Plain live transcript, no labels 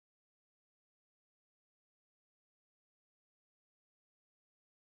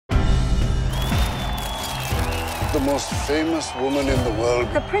most famous woman in the world.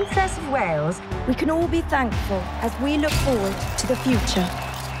 The Princess of Wales. We can all be thankful as we look forward to the future.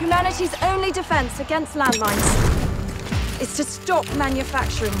 Humanity's only defense against landmines is to stop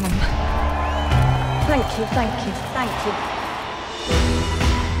manufacturing them. Thank you, thank you, thank you.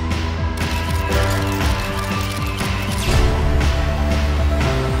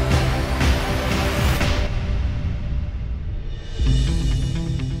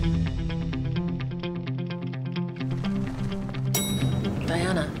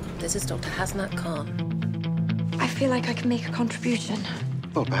 This is Dr. Hasnat Khan. I feel like I can make a contribution.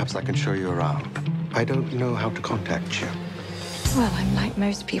 Well, perhaps I can show you around. I don't know how to contact you. Well, I'm like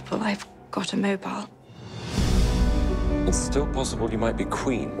most people. I've got a mobile. It's still possible you might be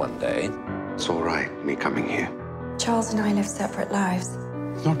queen one day. It's all right, me coming here. Charles and I live separate lives.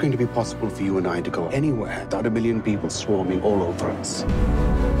 It's not going to be possible for you and I to go anywhere without 1 million people swarming all over us.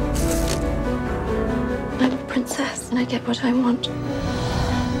 I'm a princess, and I get what I want.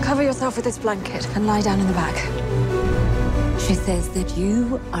 Cover yourself with this blanket and lie down in the back. She says that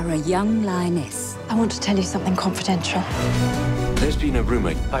you are a young lioness. I want to tell you something confidential. There's been a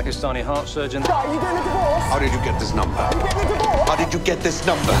rumor. Pakistani heart surgeon. Are you getting a divorce? How did you get this number? Are you getting a divorce? How did you get this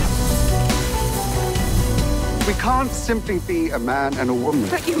number? We can't simply be a man and a woman.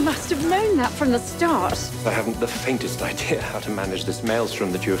 But you must have known that from the start. I haven't the faintest idea how to manage this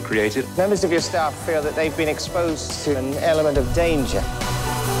maelstrom that you have created. Members of your staff feel that they've been exposed to an element of danger.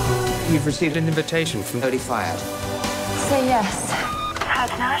 You've received an invitation from Totally fired. Say yes.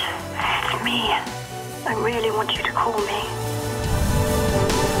 Hasnat, it's me. I really want you to call me.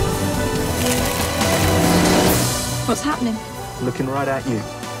 What's happening? looking right at you.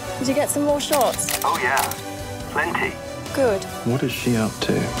 Did you get some more shots? Oh, yeah. Plenty. Good. What is she up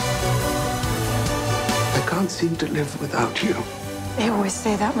to? I can't seem to live without you. They always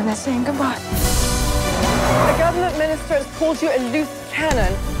say that when they're saying goodbye. The government minister has called you a loose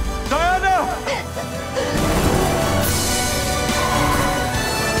cannon. Diana!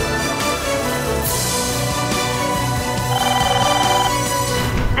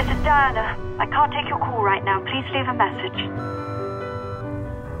 This is Diana. I can't take your call right now. Please leave a message.